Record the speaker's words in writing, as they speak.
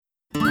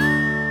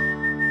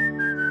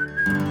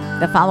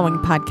The following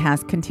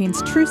podcast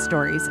contains true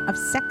stories of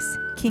sex,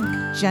 kink,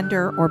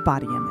 gender, or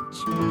body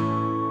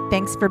image.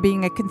 Thanks for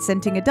being a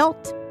consenting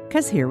adult,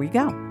 because here we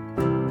go.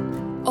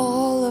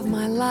 All of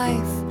my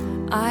life,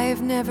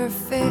 I've never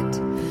fit,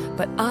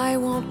 but I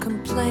won't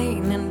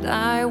complain and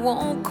I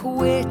won't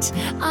quit.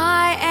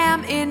 I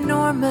am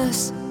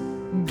enormous,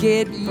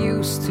 get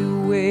used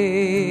to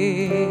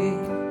it.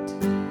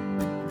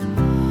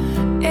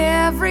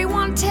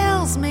 Everyone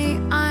tells me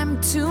I'm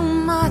too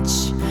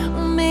much.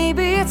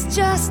 Maybe it's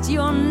just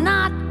you're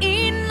not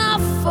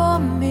enough for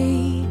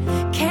me.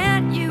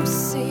 Can't you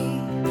see?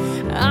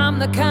 I'm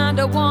the kind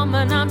of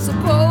woman I'm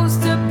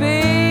supposed to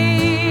be.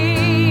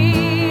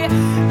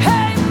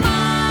 Hey,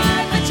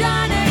 my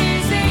vagina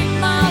is 8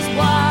 miles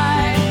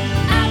wide.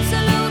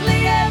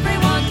 Absolutely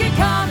everyone can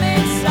come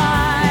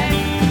inside.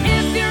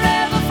 If you're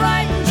ever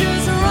frightened,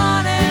 just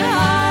run and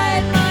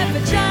hide. My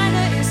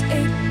vagina is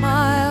 8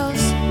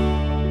 miles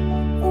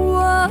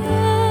wide.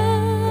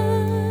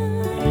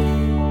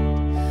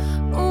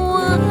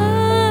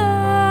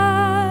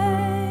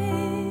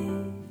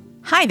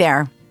 Hi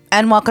there,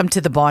 and welcome to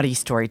the Body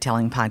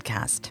Storytelling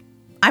Podcast.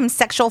 I'm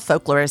sexual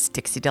folklorist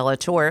Dixie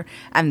Delatour,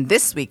 and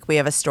this week we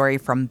have a story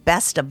from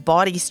Best of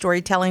Body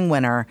Storytelling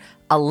winner,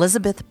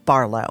 Elizabeth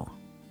Barlow.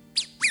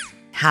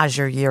 How's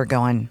your year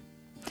going?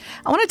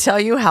 I want to tell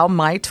you how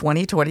my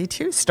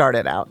 2022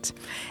 started out,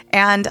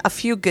 and a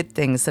few good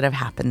things that have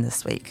happened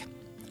this week.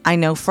 I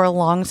know for a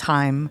long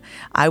time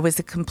I was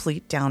a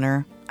complete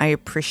downer. I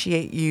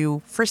appreciate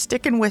you for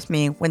sticking with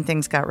me when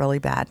things got really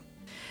bad.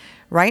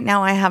 Right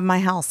now I have my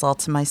house all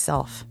to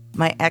myself.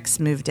 My ex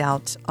moved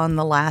out on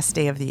the last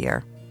day of the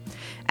year,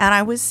 and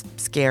I was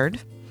scared,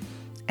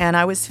 and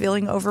I was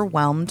feeling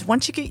overwhelmed.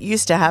 Once you get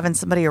used to having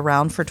somebody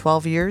around for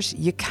 12 years,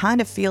 you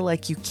kind of feel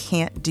like you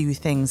can't do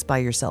things by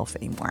yourself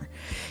anymore.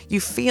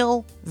 You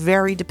feel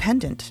very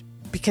dependent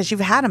because you've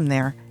had them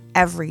there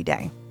every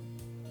day.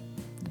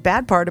 The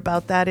bad part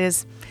about that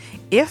is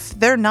if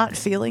they're not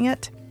feeling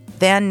it,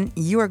 then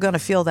you are going to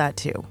feel that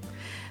too.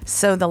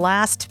 So the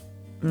last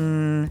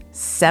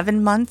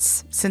 7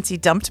 months since he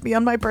dumped me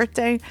on my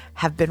birthday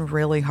have been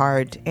really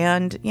hard.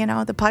 And, you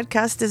know, the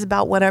podcast is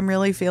about what I'm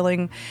really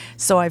feeling,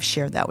 so I've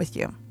shared that with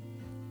you.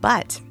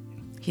 But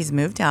he's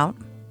moved out,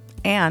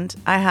 and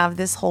I have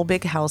this whole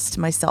big house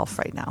to myself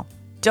right now.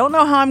 Don't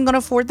know how I'm going to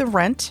afford the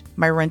rent.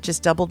 My rent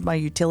just doubled. My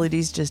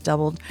utilities just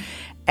doubled.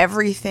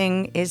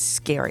 Everything is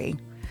scary.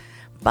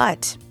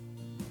 But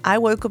I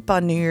woke up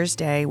on New Year's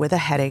Day with a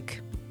headache,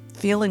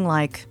 feeling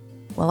like,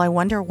 well, I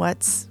wonder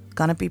what's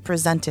going to be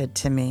presented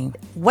to me.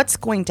 What's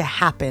going to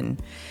happen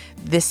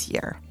this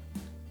year?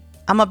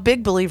 I'm a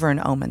big believer in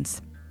omens.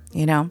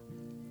 You know,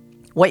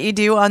 what you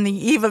do on the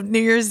eve of New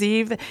Year's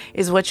Eve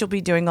is what you'll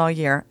be doing all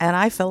year. And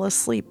I fell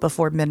asleep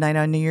before midnight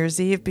on New Year's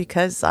Eve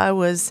because I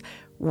was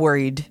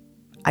worried.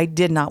 I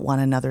did not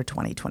want another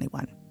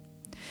 2021.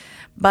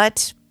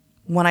 But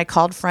when I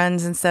called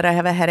friends and said I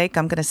have a headache,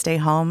 I'm going to stay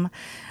home,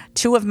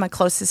 two of my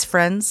closest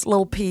friends,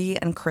 Lil P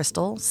and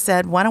Crystal,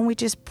 said, why don't we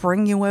just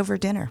bring you over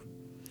dinner?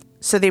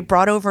 So they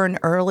brought over an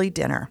early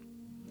dinner.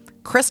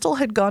 Crystal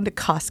had gone to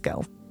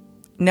Costco,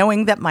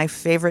 knowing that my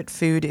favorite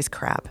food is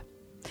crab.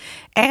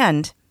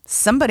 And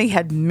somebody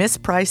had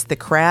mispriced the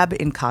crab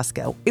in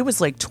Costco. It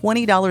was like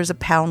 $20 a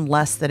pound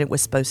less than it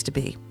was supposed to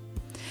be.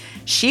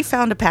 She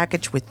found a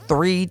package with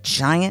 3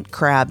 giant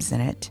crabs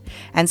in it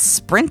and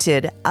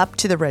sprinted up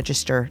to the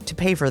register to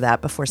pay for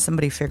that before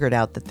somebody figured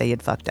out that they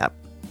had fucked up.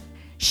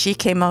 She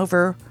came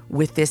over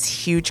with this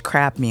huge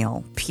crab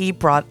meal. P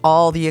brought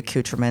all the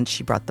accoutrements.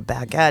 She brought the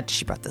baguette.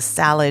 She brought the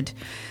salad.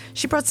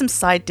 She brought some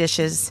side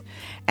dishes.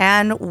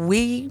 And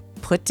we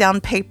put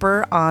down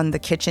paper on the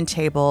kitchen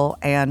table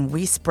and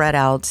we spread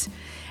out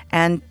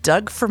and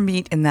dug for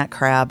meat in that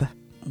crab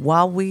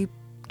while we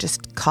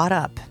just caught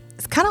up.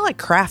 It's kind of like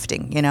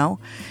crafting, you know?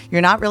 You're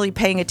not really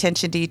paying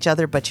attention to each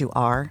other, but you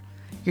are.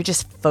 You're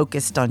just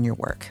focused on your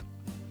work.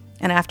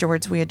 And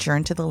afterwards, we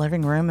adjourned to the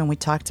living room and we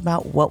talked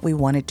about what we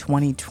wanted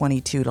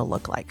 2022 to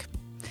look like.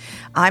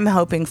 I'm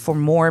hoping for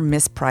more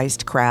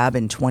mispriced crab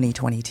in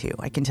 2022.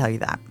 I can tell you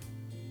that.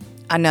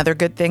 Another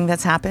good thing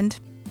that's happened,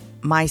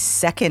 my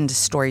second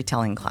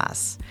storytelling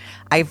class.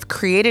 I've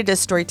created a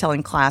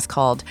storytelling class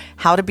called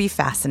How to Be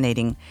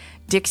Fascinating,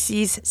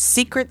 Dixie's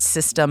Secret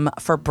System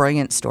for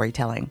Brilliant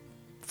Storytelling.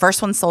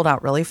 First one sold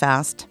out really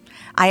fast.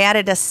 I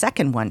added a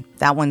second one.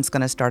 That one's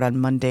going to start on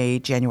Monday,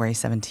 January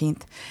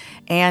 17th.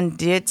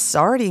 And it's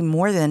already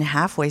more than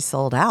halfway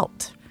sold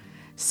out.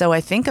 So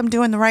I think I'm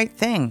doing the right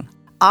thing.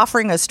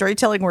 Offering a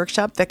storytelling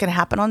workshop that can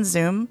happen on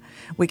Zoom.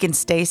 We can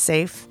stay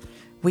safe.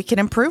 We can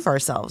improve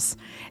ourselves.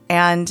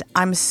 And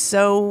I'm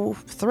so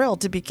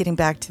thrilled to be getting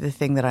back to the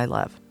thing that I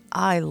love.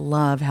 I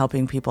love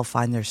helping people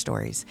find their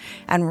stories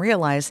and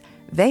realize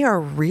they are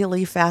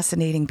really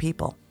fascinating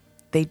people.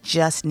 They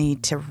just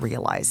need to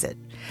realize it.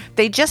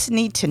 They just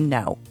need to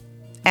know.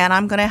 And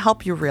I'm going to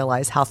help you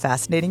realize how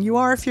fascinating you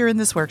are if you're in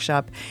this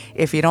workshop.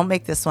 If you don't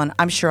make this one,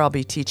 I'm sure I'll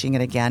be teaching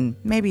it again,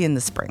 maybe in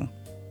the spring.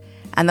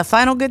 And the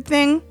final good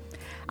thing,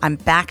 I'm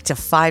back to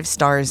 5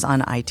 stars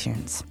on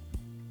iTunes.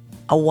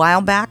 A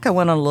while back, I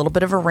went on a little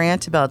bit of a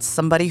rant about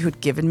somebody who'd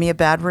given me a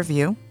bad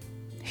review.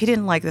 He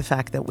didn't like the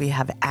fact that we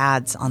have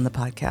ads on the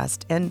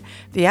podcast. And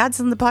the ads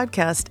on the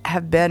podcast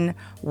have been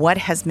what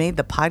has made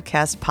the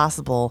podcast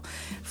possible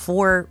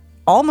for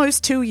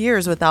almost 2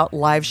 years without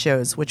live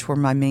shows, which were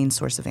my main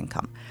source of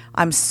income.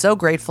 I'm so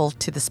grateful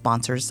to the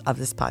sponsors of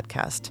this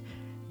podcast.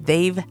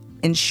 They've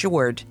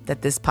ensured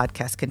that this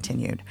podcast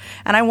continued.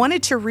 And I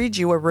wanted to read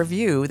you a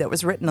review that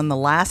was written on the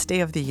last day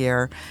of the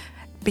year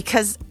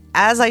because,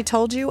 as I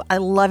told you, I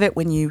love it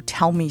when you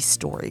tell me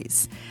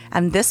stories.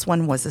 And this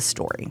one was a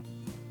story.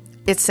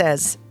 It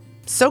says,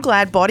 "So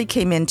glad Body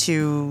came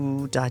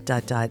into ...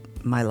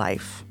 my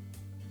life."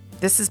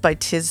 This is by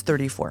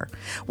Tiz34.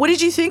 What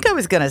did you think I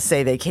was going to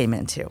say they came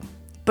into?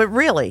 But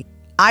really,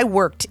 I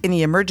worked in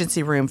the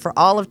emergency room for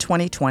all of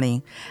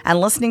 2020,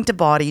 and listening to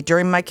Body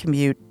during my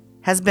commute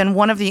has been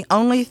one of the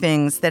only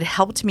things that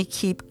helped me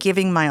keep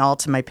giving my all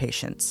to my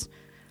patients.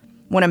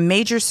 When a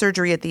major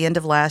surgery at the end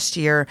of last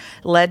year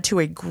led to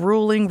a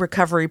grueling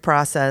recovery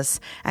process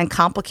and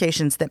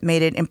complications that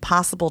made it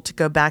impossible to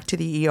go back to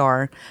the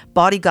ER,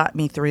 Body got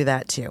me through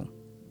that too.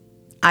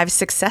 I've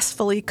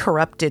successfully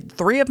corrupted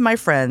 3 of my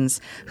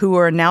friends who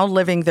are now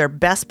living their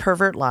best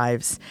pervert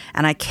lives,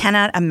 and I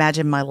cannot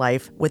imagine my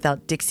life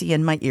without Dixie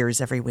in my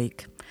ears every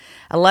week.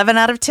 11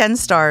 out of 10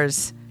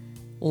 stars.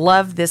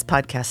 Love this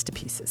podcast to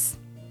pieces.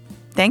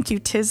 Thank you,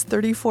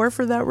 Tiz34,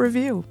 for that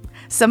review.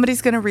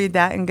 Somebody's going to read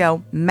that and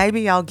go,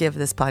 maybe I'll give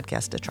this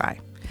podcast a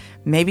try.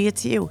 Maybe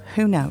it's you.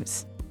 Who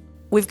knows?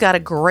 We've got a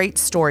great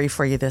story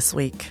for you this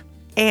week.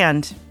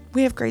 And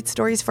we have great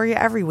stories for you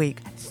every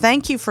week.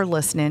 Thank you for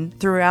listening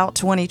throughout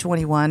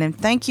 2021, and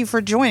thank you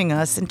for joining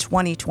us in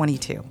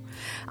 2022.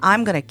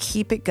 I'm going to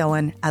keep it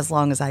going as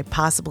long as I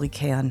possibly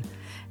can.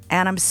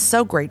 And I'm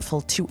so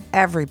grateful to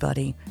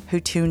everybody who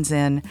tunes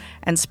in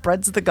and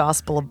spreads the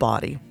gospel of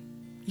Body.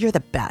 You're the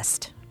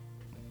best.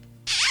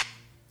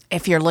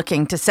 If you're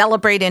looking to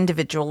celebrate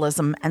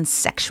individualism and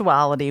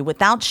sexuality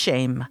without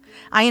shame,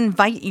 I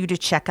invite you to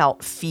check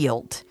out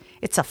Field.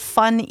 It's a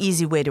fun,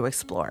 easy way to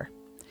explore.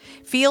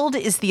 Field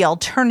is the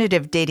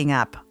alternative dating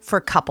app for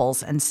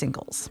couples and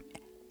singles.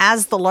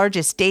 As the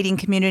largest dating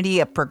community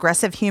of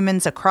progressive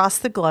humans across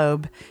the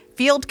globe,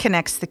 Field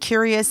connects the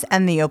curious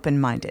and the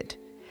open-minded.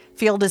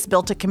 Field has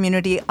built a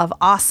community of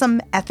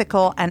awesome,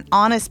 ethical, and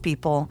honest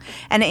people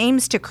and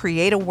aims to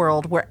create a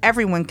world where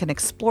everyone can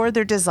explore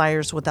their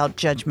desires without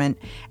judgment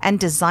and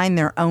design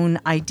their own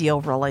ideal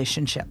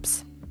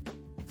relationships.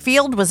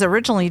 Field was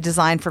originally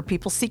designed for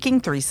people seeking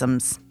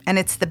threesomes, and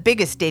it's the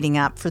biggest dating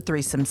app for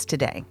threesomes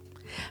today.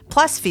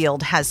 Plus,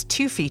 Field has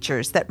 2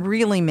 features that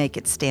really make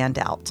it stand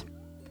out.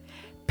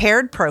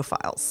 Paired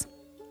profiles.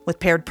 With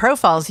paired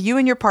profiles, you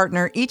and your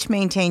partner each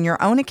maintain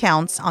your own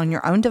accounts on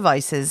your own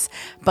devices,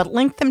 but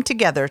link them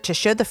together to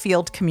show the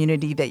Field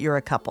community that you're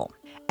a couple.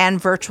 And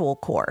virtual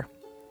core.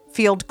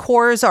 Field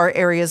cores are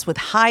areas with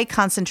high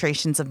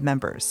concentrations of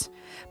members.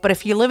 But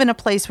if you live in a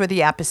place where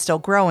the app is still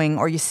growing,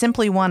 or you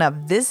simply want to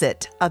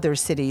visit other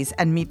cities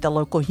and meet the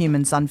local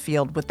humans on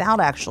Field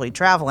without actually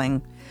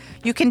traveling,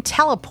 you can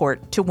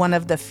teleport to one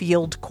of the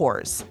Field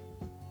cores.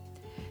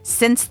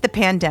 Since the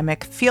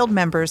pandemic, Field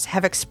members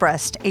have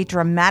expressed a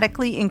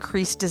dramatically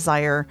increased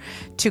desire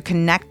to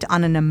connect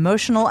on an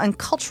emotional and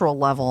cultural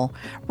level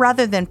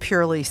rather than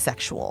purely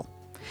sexual.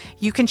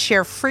 You can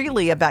share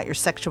freely about your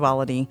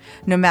sexuality,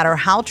 no matter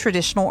how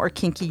traditional or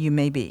kinky you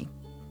may be.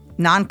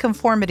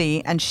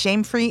 Nonconformity and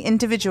shame-free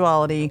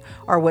individuality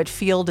are what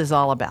Field is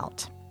all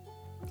about.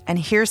 And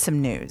here's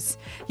some news.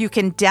 You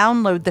can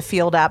download the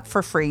Field app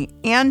for free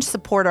and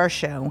support our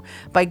show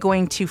by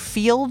going to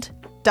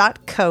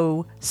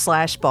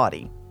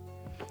field.co/body.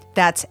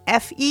 That's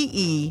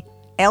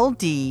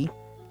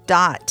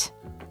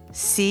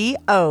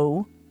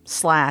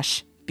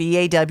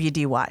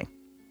FEELD.co/BAWDY.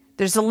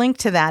 There's a link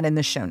to that in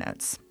the show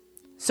notes.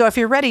 So if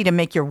you're ready to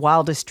make your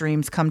wildest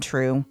dreams come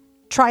true,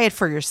 try it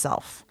for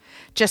yourself.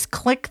 Just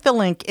click the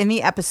link in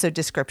the episode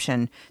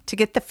description to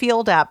get the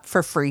Field app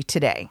for free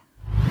today.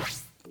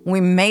 We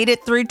made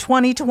it through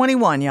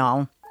 2021,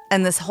 y'all.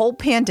 And this whole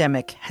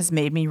pandemic has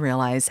made me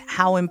realize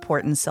how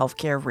important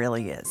self-care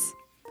really is.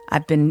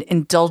 I've been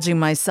indulging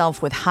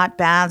myself with hot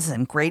baths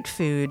and great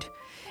food,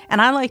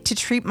 and I like to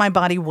treat my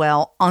body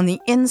well on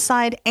the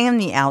inside and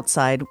the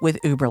outside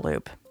with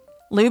Uberlube.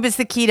 Lube is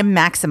the key to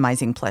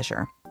maximizing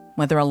pleasure,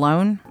 whether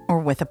alone or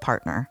with a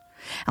partner.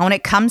 And when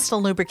it comes to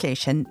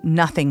lubrication,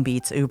 nothing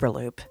beats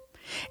Uberlube.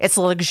 It's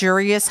a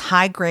luxurious,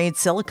 high-grade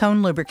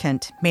silicone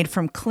lubricant made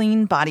from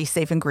clean,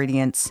 body-safe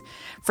ingredients,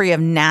 free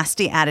of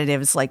nasty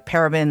additives like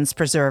parabens,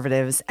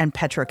 preservatives, and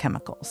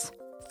petrochemicals.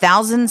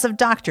 Thousands of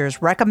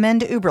doctors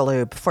recommend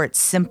Uberlube for its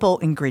simple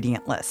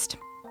ingredient list.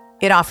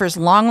 It offers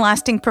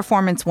long-lasting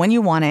performance when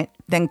you want it,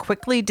 then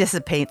quickly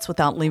dissipates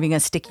without leaving a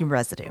sticky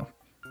residue.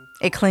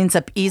 It cleans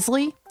up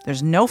easily,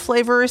 there's no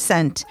flavor or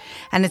scent,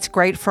 and it's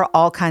great for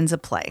all kinds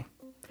of play.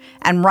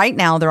 And right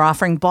now, they're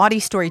offering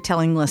Body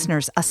Storytelling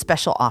listeners a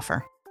special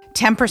offer.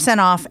 10%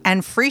 off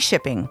and free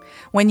shipping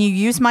when you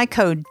use my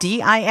code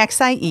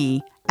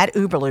DIXIE at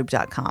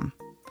uberlube.com.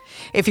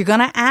 If you're going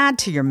to add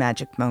to your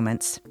magic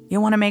moments,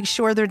 you want to make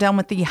sure they're done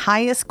with the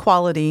highest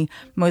quality,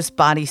 most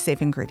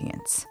body-safe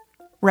ingredients.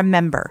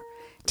 Remember,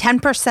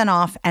 10%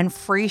 off and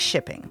free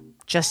shipping.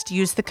 Just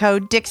use the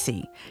code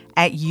Dixie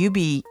at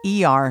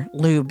uberlube.com.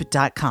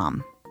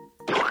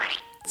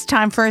 It's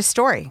time for a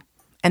story.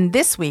 And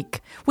this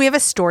week, we have a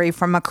story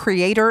from a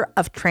creator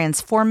of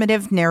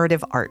transformative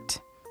narrative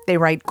art. They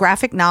write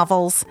graphic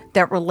novels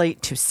that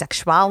relate to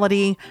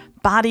sexuality,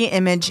 body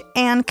image,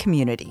 and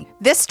community.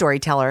 This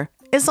storyteller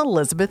is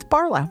Elizabeth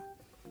Barlow.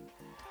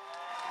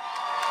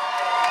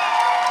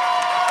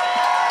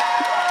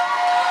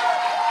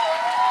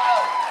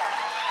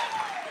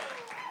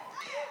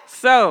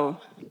 So,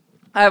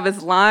 I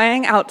was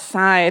lying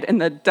outside in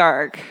the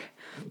dark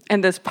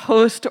in this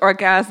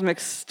post-orgasmic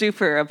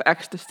stupor of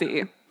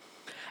ecstasy.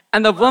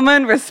 And the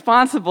woman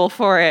responsible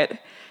for it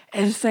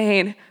is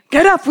saying,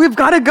 "Get up, we've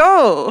got to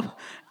go."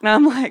 And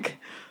I'm like,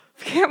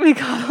 "Can't we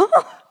cuddle?"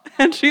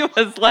 And she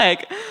was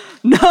like,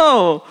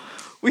 "No,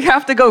 we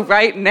have to go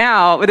right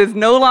now. It is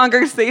no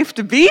longer safe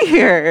to be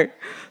here."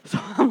 So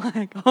I'm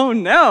like, "Oh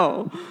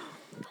no,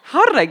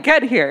 how did I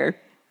get here?"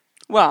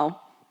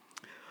 Well,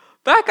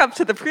 back up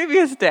to the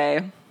previous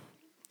day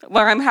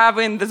where I'm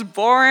having this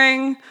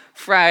boring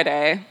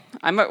Friday.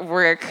 I'm at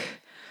work.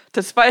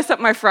 To spice up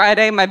my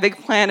Friday, my big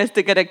plan is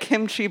to get a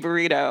kimchi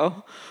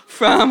burrito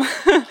from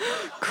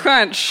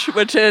Crunch,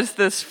 which is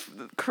this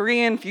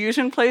Korean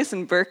fusion place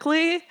in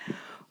Berkeley,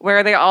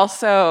 where they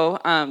also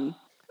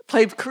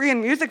played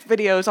Korean music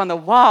videos on the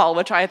wall,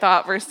 which I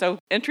thought were so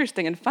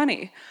interesting and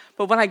funny.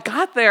 But when I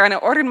got there and I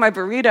ordered my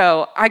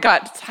burrito, I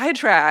got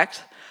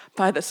sidetracked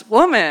by this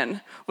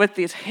woman with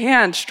these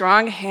hands,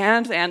 strong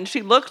hands, and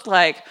she looked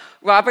like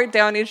Robert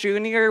Downey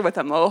Jr. with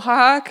a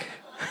mohawk,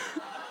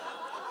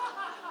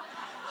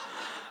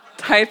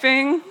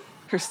 typing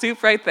her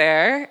soup right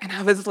there. And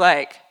I was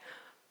like,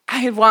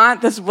 I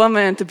want this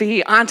woman to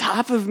be on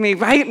top of me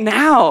right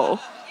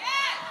now.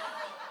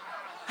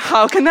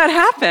 How can that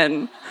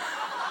happen?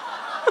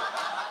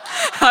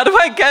 How do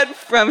I get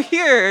from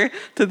here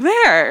to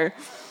there?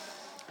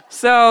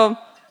 So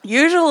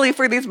usually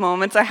for these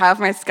moments, I have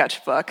my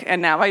sketchbook,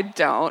 and now I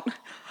don't.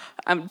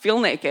 I feel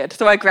naked.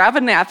 So I grab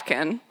a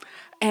napkin,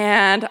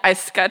 and I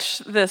sketch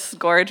this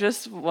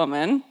gorgeous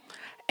woman,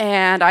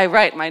 and I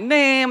write my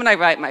name, and I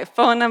write my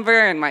phone number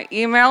and my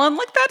email, and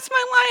like, that's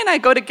my line. I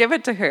go to give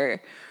it to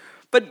her.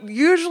 But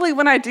usually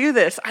when I do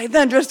this, I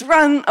then just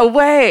run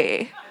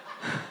away.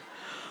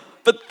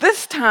 But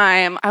this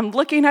time, I'm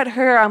looking at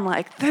her, I'm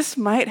like, this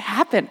might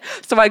happen.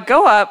 So I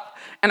go up,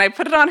 and I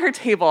put it on her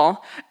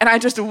table, and I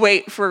just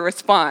wait for a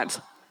response.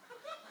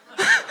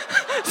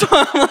 So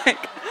I'm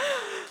like,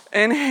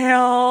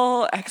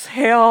 inhale,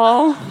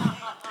 exhale,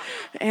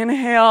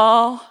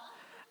 inhale,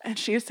 and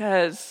she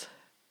says,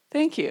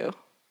 "Thank you."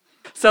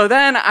 So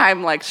then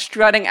I'm like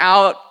strutting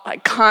out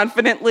like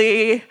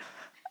confidently,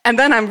 and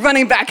then I'm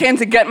running back in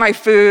to get my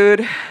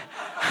food.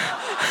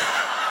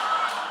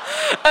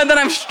 And then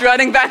I'm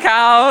strutting back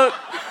out,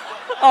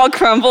 all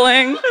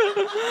crumbling.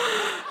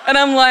 And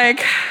I'm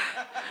like,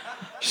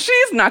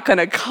 she's not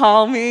gonna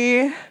call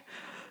me.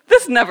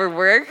 This never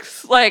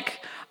works. Like,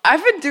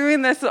 I've been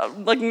doing this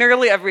like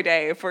nearly every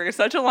day for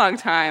such a long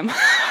time.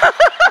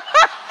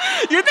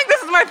 You think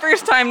this is my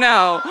first time?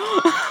 No.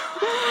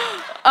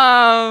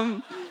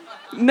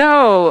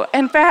 No.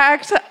 In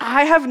fact,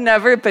 I have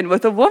never been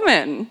with a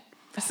woman.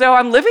 So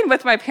I'm living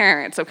with my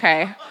parents,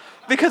 okay?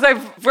 Because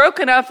I've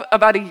broken up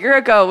about a year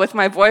ago with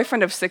my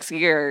boyfriend of 6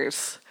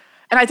 years.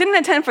 And I didn't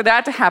intend for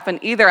that to happen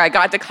either. I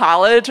got to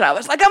college, and I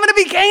was like, I'm gonna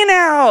be gay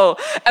now.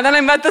 And then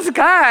I met this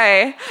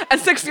guy, and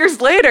 6 years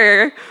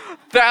later,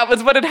 that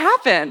was what had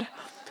happened.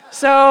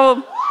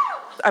 So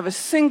I was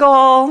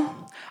single,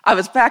 I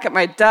was back at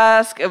my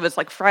desk, it was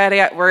like Friday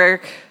at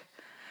work,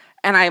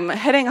 and I'm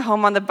heading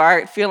home on the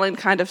BART feeling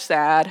kind of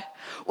sad,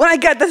 when I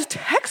get this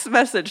text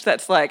message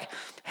that's like,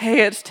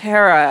 "Hey, it's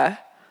Tara.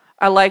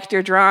 I liked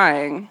your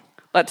drawing.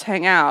 Let's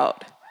hang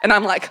out." And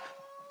I'm like,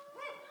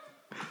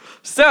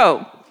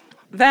 so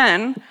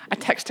then I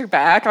text her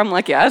back. I'm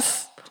like,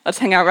 "Yes, let's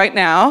hang out right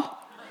now.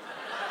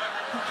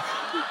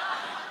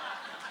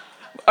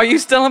 Are you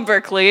still in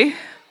Berkeley?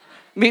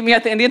 Meet me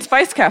at the Indian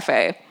Spice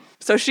Cafe."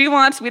 So she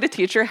wants me to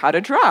teach her how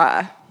to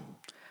draw.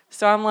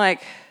 So I'm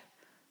like,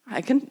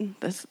 I can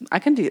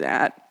do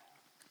that.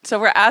 So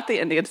we're at the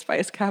Indian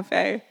Spice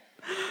Cafe,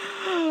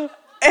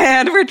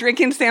 and we're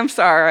drinking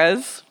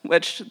samsaras,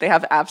 which they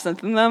have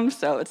absinthe in them,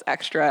 so it's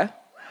extra.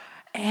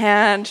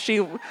 And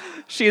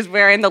she's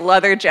wearing the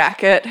leather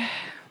jacket,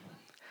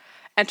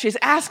 and she's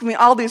asking me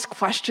all these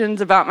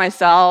questions about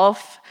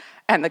myself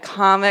and the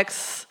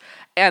comics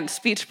and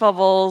speech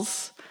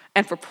bubbles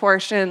and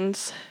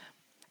proportions.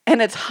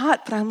 And it's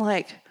hot, but I'm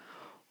like,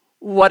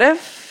 what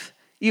if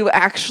you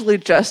actually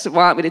just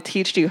want me to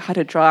teach you how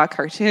to draw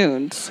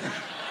cartoons?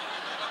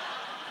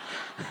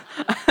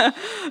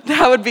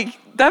 That would be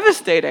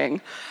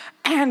devastating.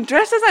 And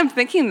just as I'm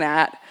thinking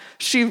that,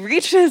 she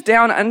reaches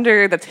down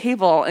under the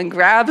table and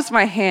grabs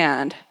my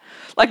hand.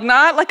 Like,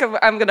 not like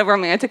I'm going to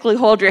romantically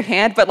hold your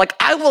hand, but like,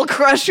 I will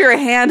crush your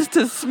hands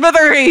to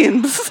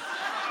smithereens.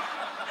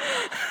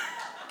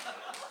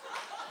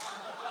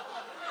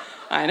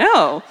 I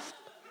know.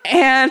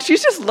 And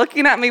she's just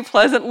looking at me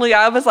pleasantly.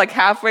 I was like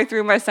halfway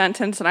through my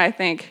sentence, and I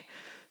think,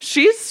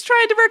 she's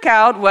trying to work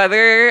out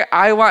whether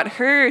I want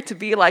her to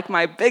be like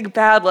my big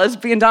bad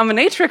lesbian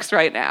dominatrix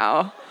right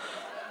now.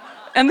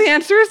 And the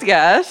answer is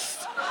yes.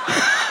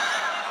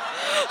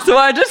 So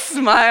I just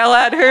smile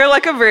at her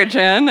like a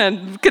virgin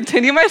and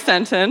continue my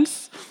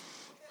sentence.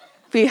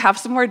 We have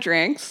some more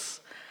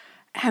drinks.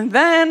 And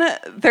then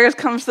there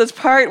comes this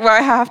part where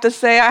I have to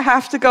say I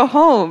have to go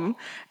home.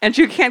 And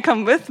you can't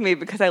come with me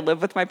because I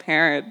live with my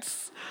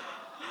parents.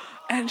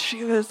 And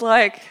she was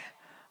like,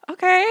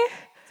 okay.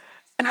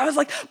 And I was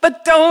like,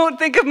 but don't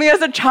think of me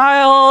as a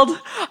child.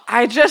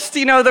 I just,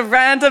 the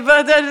rent of...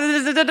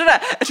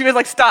 And she was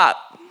like,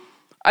 stop.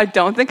 I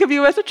don't think of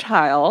you as a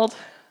child.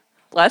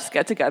 Let's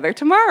get together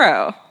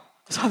tomorrow.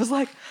 So I was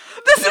like,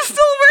 this is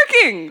still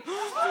working.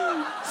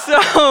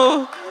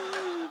 So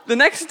the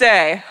next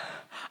day,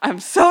 I'm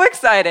so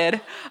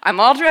excited. I'm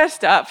all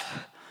dressed up.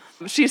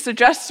 She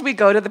suggests we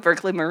go to the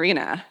Berkeley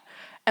Marina.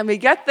 And we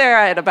get there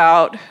at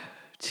about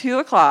 2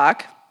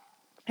 o'clock.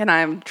 And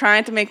I'm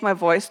trying to make my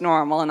voice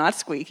normal and not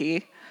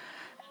squeaky.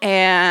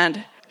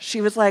 And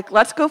she was like,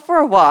 let's go for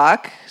a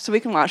walk so we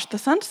can watch the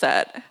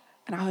sunset.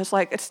 And I was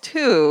like, it's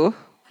 2.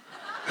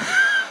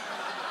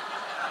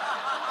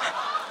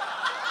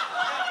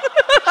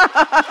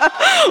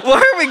 Where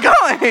are we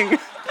going?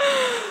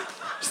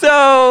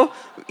 So,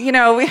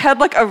 we head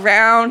like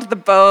around the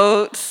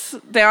boats,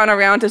 down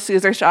around to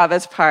Cesar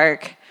Chavez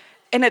Park,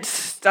 and it's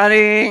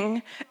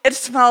stunning. It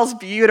smells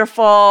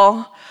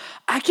beautiful.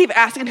 I keep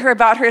asking her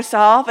about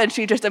herself, and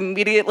she just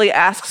immediately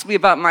asks me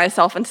about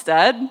myself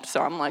instead.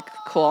 So I'm like,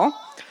 cool.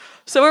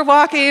 So we're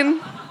walking.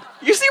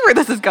 You see where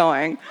this is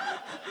going.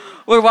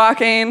 We're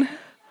walking.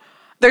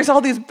 There's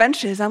all these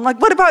benches. I'm like,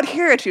 what about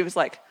here? And she was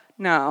like,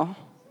 no,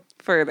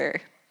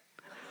 further.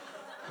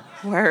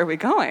 Where are we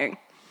going?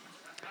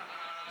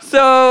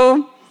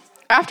 So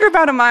after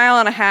about 1.5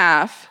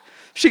 miles,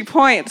 she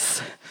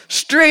points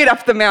straight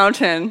up the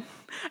mountain,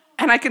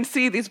 and I can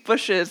see these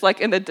bushes like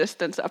in the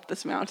distance up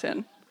this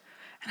mountain.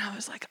 And I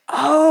was like,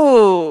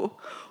 oh,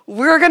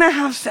 we're going to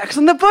have sex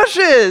in the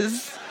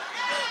bushes.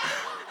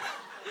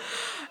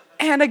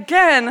 And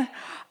again,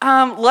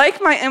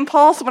 like my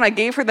impulse when I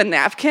gave her the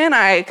napkin,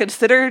 I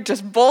considered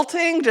just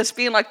bolting, just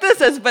being like, this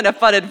has been a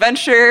fun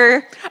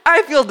adventure.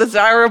 I feel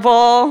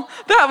desirable.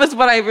 That was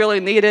what I really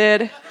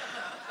needed.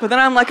 But then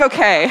I'm like,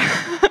 okay,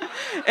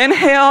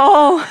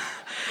 inhale,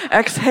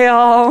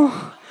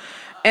 exhale,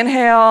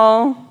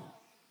 inhale.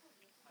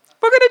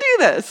 We're going to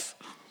do this.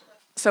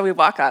 So we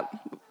walk up,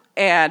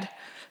 and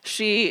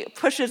she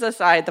pushes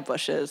aside the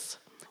bushes.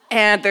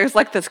 And there's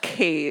like this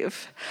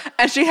cave.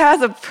 And she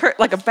has a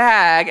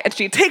bag, and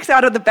she takes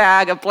out of the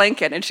bag a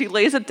blanket, and she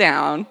lays it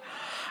down.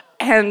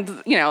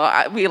 And,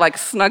 we like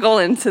snuggle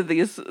into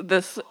this,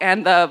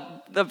 and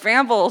the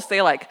brambles,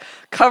 they like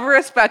cover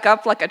us back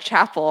up like a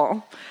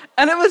chapel.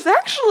 And it was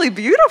actually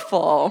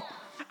beautiful.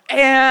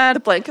 And the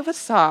blanket was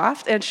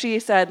soft, and she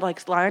said,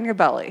 like, lie on your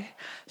belly.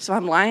 So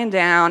I'm lying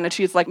down, and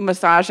she's like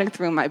massaging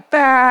through my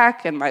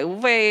back and my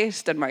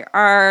waist and my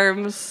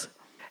arms.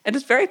 And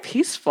it's very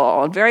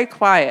peaceful and very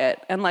quiet.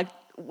 And like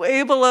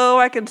way below,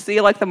 I can see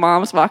like the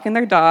moms walking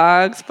their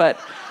dogs, but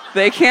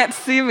they can't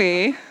see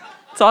me.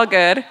 It's all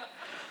good.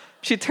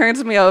 She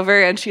turns me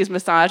over, and she's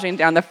massaging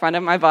down the front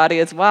of my body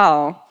as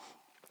well.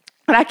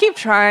 And I keep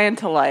trying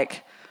to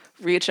like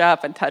reach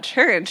up and touch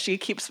her, and she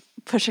keeps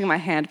pushing my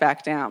hand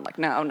back down, like,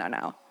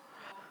 no.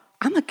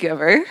 I'm a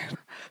giver.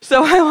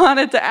 So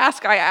I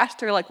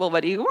asked her, like, well,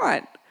 what do you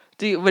want?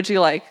 Would you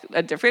like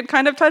a different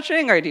kind of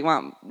touching, or do you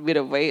want me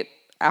to wait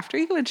after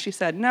you? And she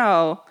said,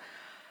 no,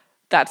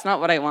 that's not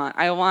what I want.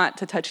 I want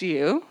to touch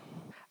you.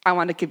 I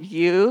want to give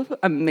you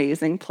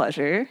amazing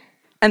pleasure,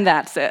 and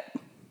that's it.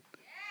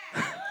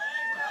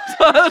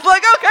 So I was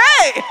like,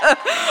 okay,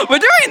 we're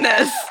doing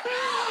this.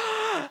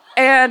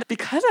 And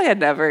because I had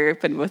never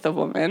been with a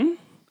woman,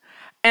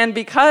 and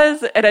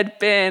because it had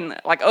been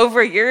like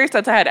over a year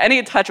since I had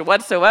any touch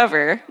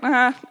whatsoever,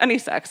 any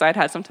sex, I'd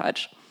had some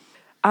touch,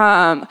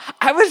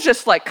 I was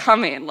just like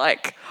coming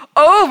like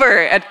over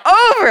and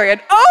over and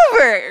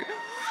over.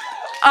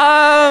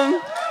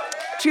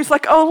 She's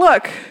like, oh,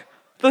 look,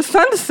 the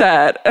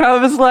sunset. And I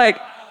was like,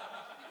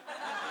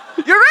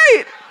 you're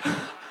right.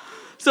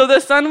 So the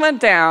sun went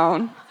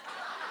down.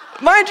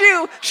 Mind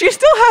you, she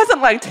still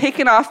hasn't like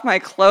taken off my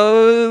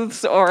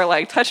clothes or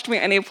like touched me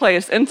any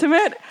place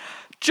intimate.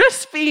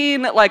 Just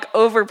being like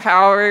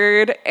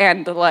overpowered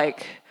and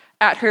like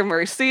at her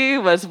mercy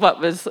was what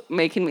was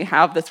making me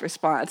have this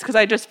response. Because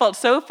I just felt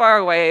so far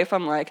away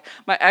from like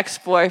my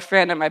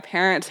ex-boyfriend and my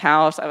parents'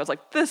 house. I was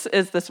like, this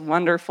is this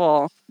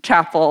wonderful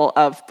chapel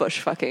of bush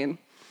fucking.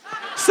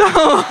 So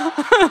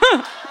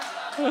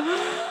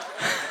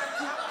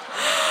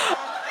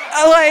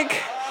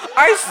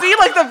I see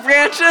like the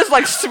branches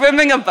like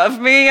swimming above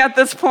me at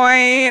this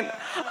point.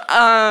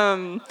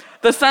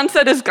 The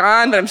sunset is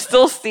gone, but I'm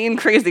still seeing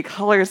crazy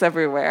colors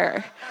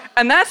everywhere.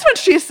 And that's when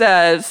she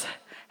says,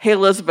 hey,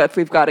 Elizabeth,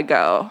 we've got to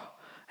go.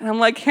 And I'm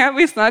like, can't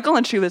we snuggle?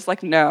 And she was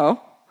like,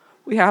 no,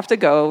 we have to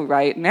go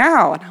right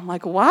now. And I'm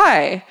like,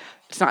 why?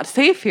 It's not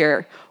safe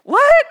here.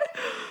 What?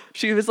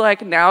 She was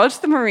like, now it's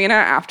the marina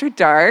after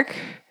dark.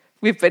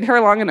 We've been here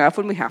long enough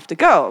when we have to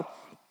go.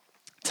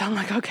 So I'm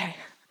like, okay.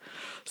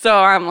 So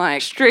I'm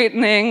like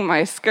straightening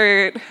my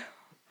skirt,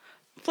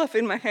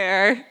 fluffing my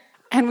hair,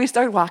 and we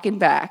start walking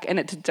back, and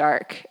it's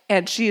dark.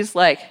 And she's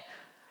like,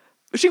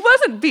 she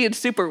wasn't being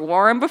super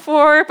warm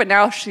before, but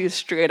now she's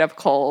straight up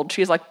cold.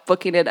 She's like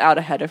booking it out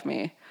ahead of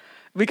me.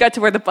 We got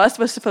to where the bus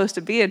was supposed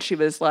to be, and she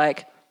was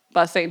like,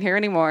 bus ain't here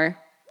anymore.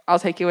 I'll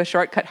take you a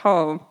shortcut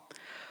home.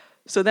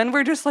 So then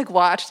we're just like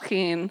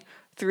watching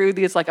through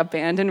these like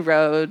abandoned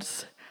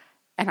roads,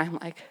 and I'm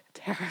like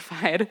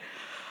terrified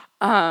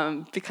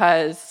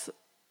because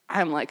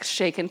I'm like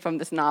shaken from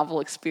this novel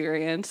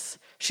experience.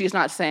 She's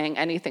not saying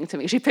anything to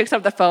me. She picks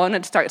up the phone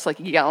and starts like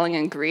yelling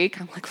in Greek.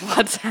 I'm like,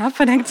 what's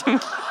happening to me?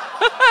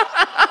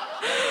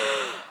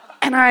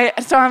 And I'm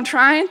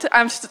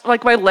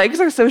like, my legs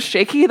are so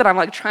shaky that I'm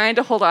like trying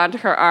to hold on to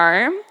her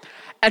arm.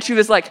 And she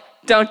was like,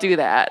 don't do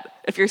that.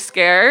 If you're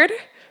scared,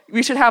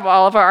 we should have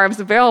all of our arms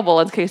available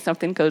in case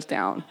something goes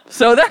down.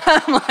 So then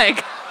I'm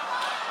like,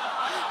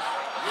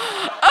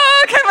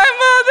 oh, can my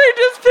mother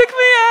just pick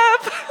me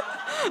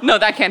up? No,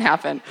 that can't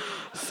happen.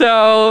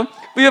 So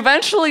we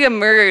eventually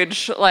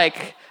emerge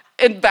like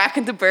back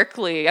into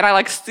Berkeley, and I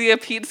like see a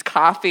Pete's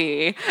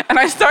Coffee, and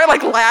I start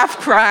like laugh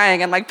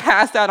crying and like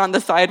pass out on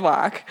the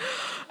sidewalk.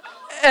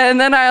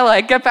 And then I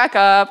like get back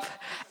up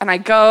and I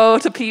go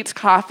to Pete's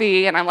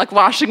Coffee, and I'm like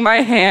washing my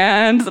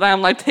hands, and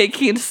I'm like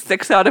taking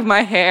sticks out of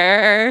my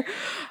hair.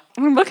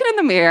 And I'm looking in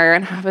the mirror,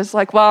 and I was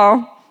like,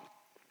 well,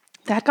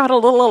 that got a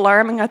little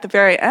alarming at the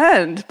very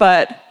end,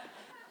 but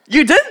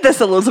you did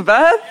this,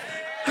 Elizabeth.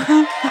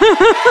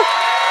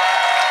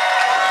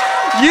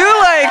 You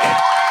like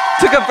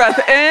took a breath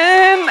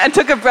in and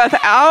took a breath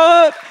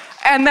out,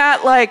 and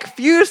that like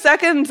few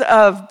seconds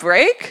of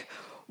break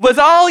was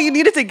all you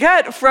needed to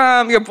get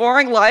from your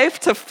boring life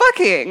to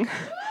fucking,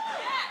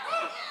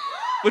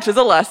 which is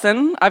a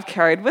lesson I've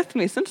carried with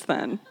me since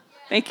then.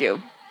 Thank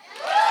you.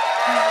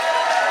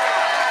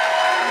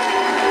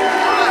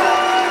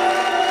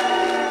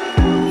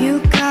 You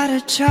got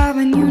a charm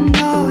and you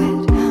know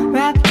it.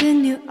 Wrapped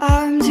in your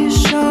arms, you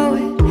show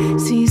it.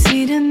 It's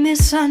easy to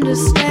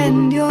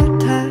misunderstand your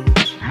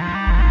touch.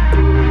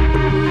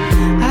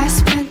 I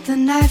spent the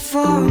night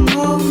for a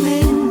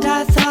moment.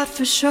 I thought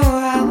for sure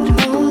I would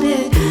hold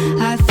it.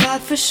 I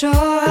thought for sure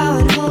I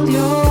would hold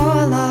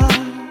your love.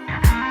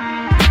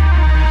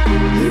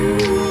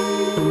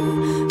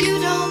 You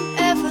don't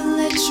ever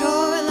let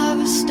your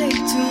lover stay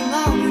too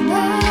long. And I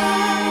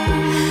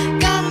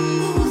gotta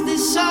move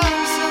this on,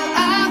 so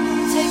I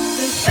will take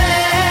the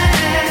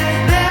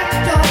back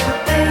door,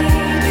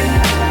 baby.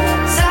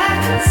 'Cause I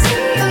can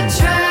see you're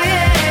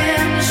trying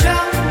to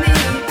show me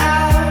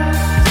out.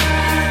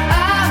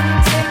 I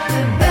will take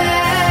the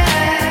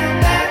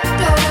back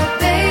door,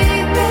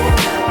 baby.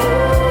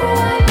 Ooh,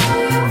 I know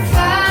you'll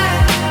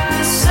find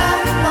with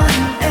someone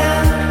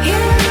else. You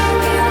know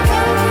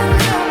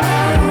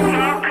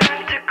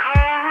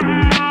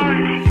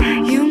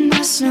you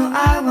must know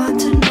I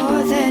wanted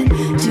more than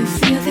to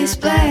feel these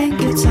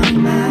blankets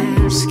on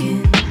my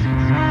skin.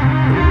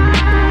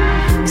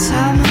 'Cause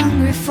I'm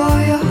hungry for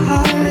your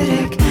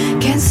heartache.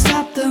 Can't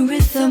stop the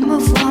rhythm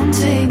of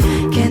wanting.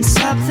 Can't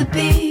stop the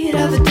beat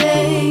of a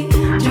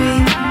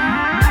daydream.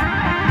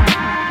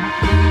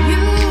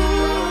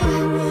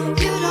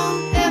 You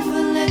don't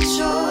ever let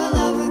your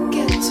lover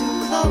get too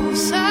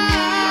close. I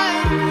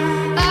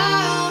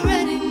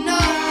already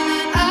know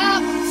that I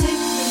will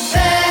take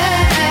the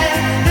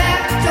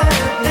back door,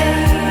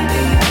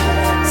 baby.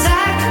 'Cause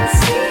I can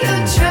see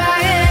you're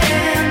trying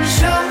to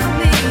show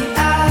me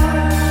out.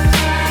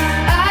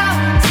 I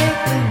will take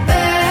the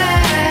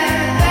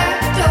back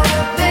door,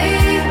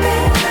 baby.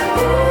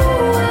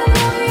 Ooh, I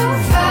know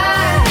you'll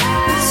find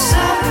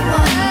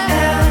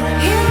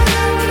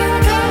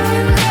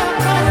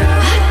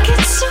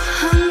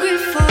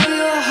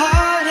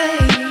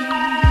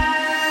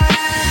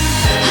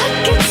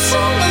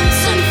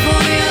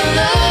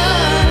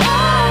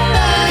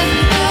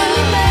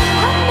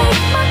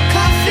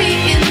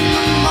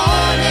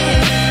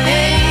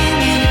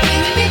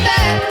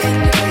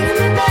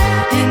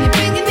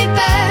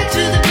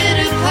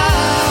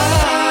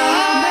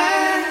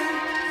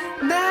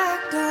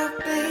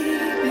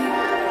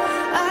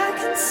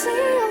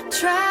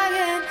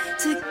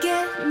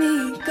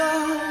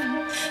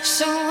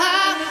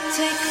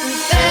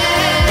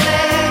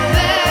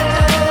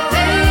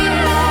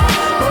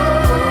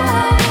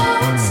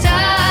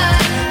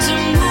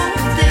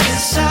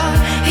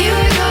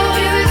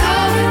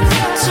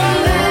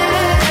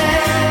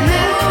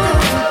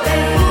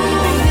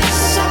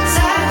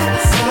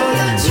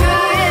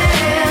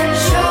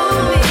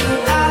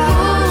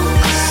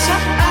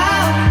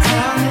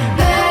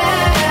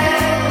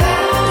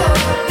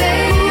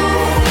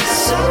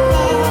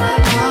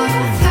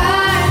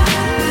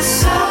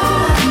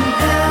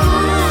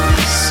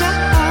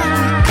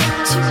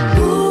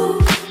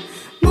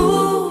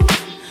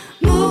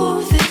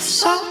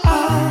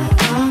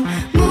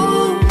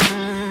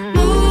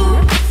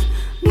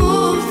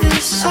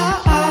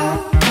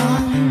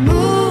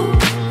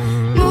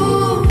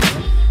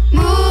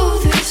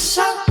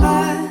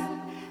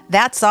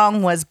That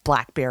song was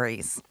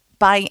Blackberries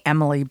by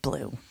Emily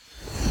Blue.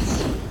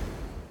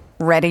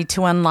 Ready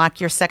to unlock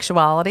your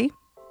sexuality?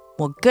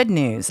 Well, good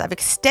news. I've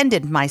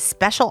extended my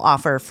special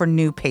offer for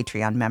new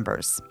Patreon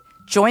members.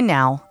 Join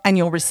now and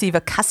you'll receive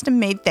a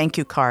custom-made thank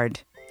you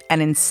card.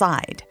 And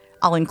inside,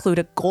 I'll include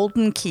a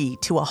golden key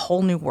to a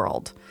whole new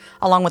world,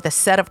 along with a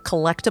set of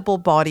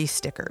collectible body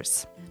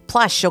stickers.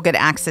 Plus, you'll get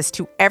access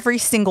to every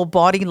single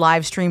body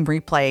live stream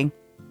replay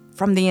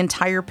from the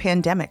entire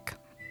pandemic.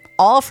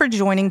 All for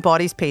joining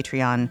Body's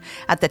Patreon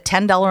at the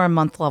 $10 a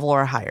month level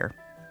or higher.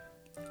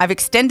 I've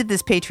extended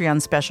this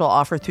Patreon special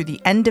offer through the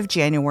end of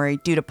January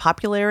due to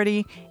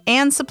popularity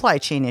and supply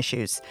chain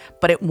issues,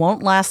 but it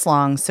won't last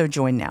long, so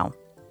join now.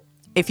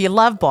 If you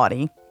love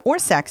body, or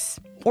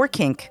sex, or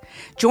kink,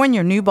 join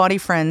your new body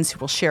friends who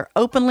will share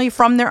openly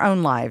from their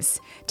own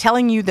lives,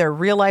 telling you their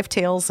real-life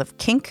tales of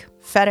kink,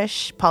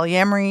 fetish,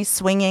 polyamory,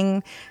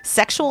 swinging,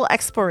 sexual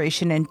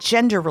exploration, and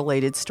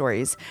gender-related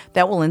stories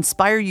that will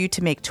inspire you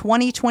to make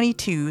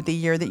 2022 the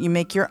year that you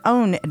make your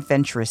own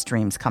adventurous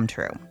dreams come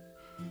true.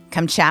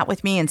 Come chat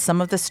with me and some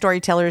of the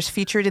storytellers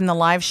featured in the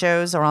live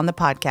shows or on the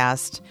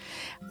podcast.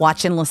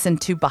 Watch and listen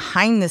to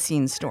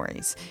behind-the-scenes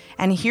stories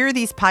and hear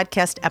these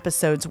podcast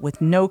episodes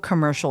with no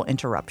commercial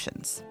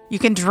interruptions. You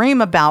can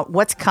dream about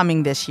what's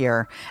coming this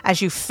year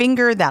as you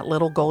finger that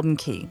little golden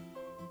key.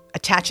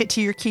 Attach it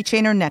to your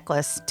keychain or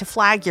necklace to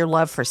flag your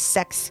love for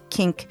sex,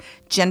 kink,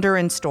 gender,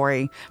 and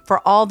story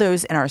for all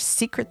those in our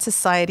secret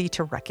society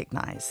to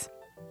recognize.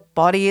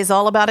 Body is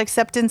all about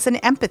acceptance and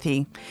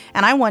empathy,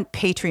 and I want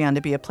Patreon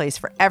to be a place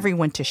for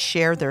everyone to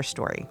share their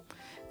story,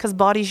 because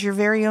Body's your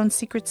very own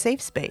secret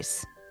safe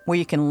space where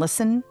you can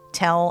listen,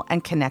 tell,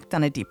 and connect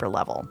on a deeper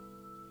level.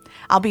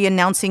 I'll be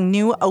announcing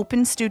new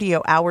open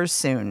studio hours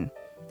soon.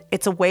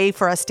 It's a way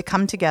for us to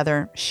come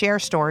together, share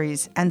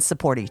stories, and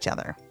support each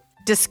other.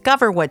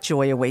 Discover what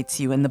joy awaits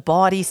you in the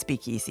Body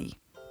Speakeasy.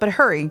 But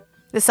hurry,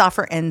 this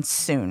offer ends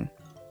soon.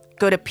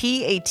 Go to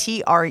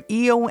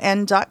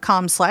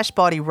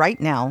patreon.com/body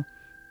right now,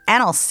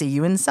 and I'll see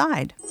you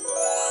inside.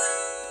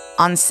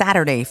 On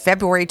Saturday,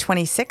 February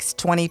 26,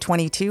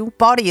 2022,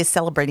 Body is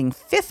celebrating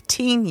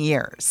 15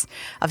 years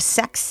of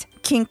sex,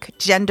 kink,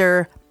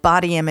 gender,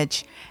 body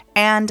image,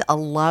 and a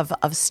love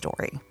of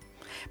story.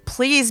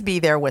 Please be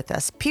there with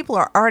us. People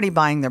are already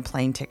buying their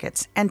plane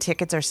tickets, and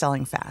tickets are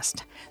selling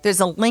fast. There's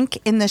a link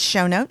in the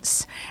show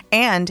notes,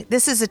 and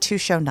this is a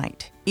 2-show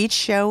night. Each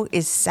show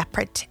is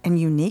separate and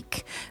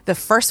unique. The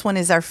first one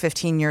is our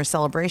 15-year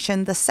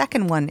celebration. The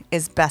second one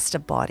is Best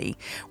of Body,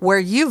 where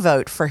you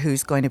vote for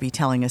who's going to be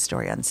telling a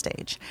story on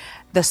stage.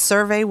 The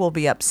survey will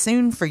be up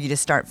soon for you to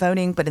start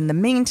voting, but in the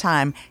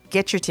meantime,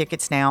 get your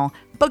tickets now.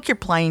 Book your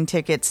plane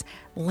tickets.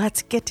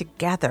 Let's get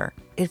together.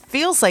 It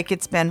feels like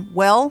it's been,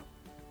 well,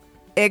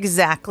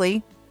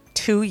 exactly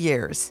 2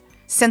 years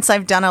since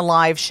I've done a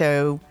live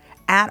show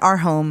at our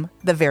home,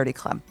 the Verdi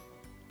Club.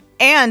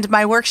 And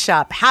my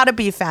workshop, How to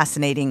Be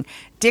Fascinating,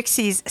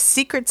 Dixie's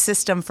secret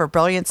system for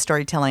brilliant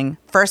storytelling.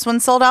 First one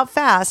sold out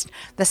fast.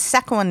 The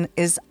second one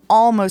is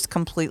almost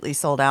completely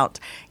sold out.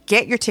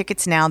 Get your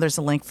tickets now. There's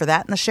a link for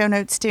that in the show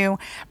notes too.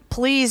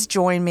 Please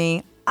join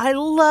me. I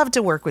love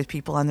to work with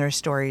people on their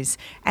stories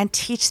and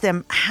teach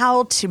them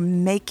how to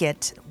make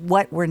it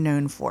what we're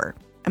known for.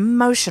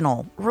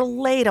 Emotional,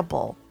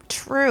 relatable,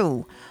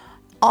 true,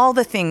 all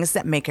the things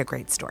that make a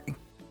great story.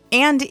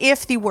 And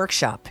if the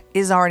workshop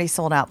is already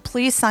sold out,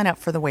 please sign up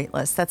for the wait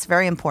list. That's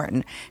very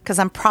important because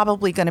I'm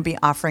probably going to be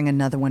offering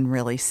another one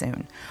really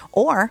soon.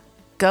 Or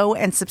go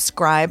and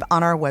subscribe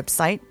on our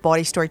website,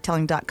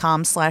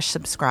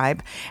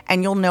 bodystorytelling.com/subscribe,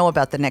 and you'll know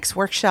about the next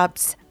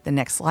workshops, the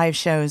next live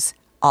shows,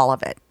 all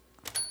of it.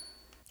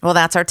 Well,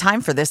 that's our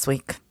time for this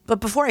week. But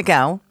before I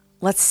go,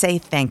 let's say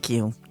thank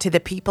you to the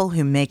people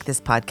who make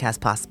this podcast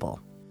possible.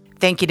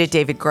 Thank you to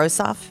David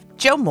Grossoff,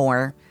 Joe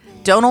Moore,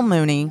 Donald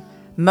Mooney,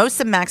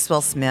 Mosa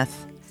Maxwell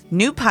Smith,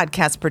 new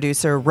podcast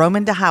producer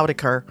Roman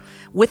DeHoudeker,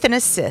 with an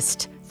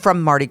assist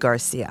from Marty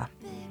Garcia.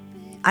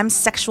 I'm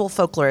sexual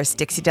folklorist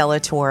Dixie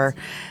Delatour.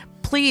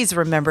 Please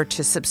remember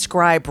to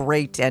subscribe,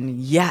 rate, and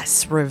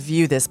yes,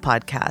 review this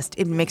podcast.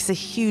 It makes a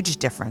huge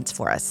difference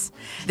for us.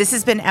 This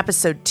has been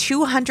episode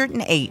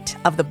 208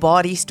 of the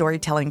Body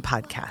Storytelling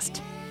Podcast.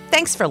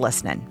 Thanks for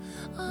listening.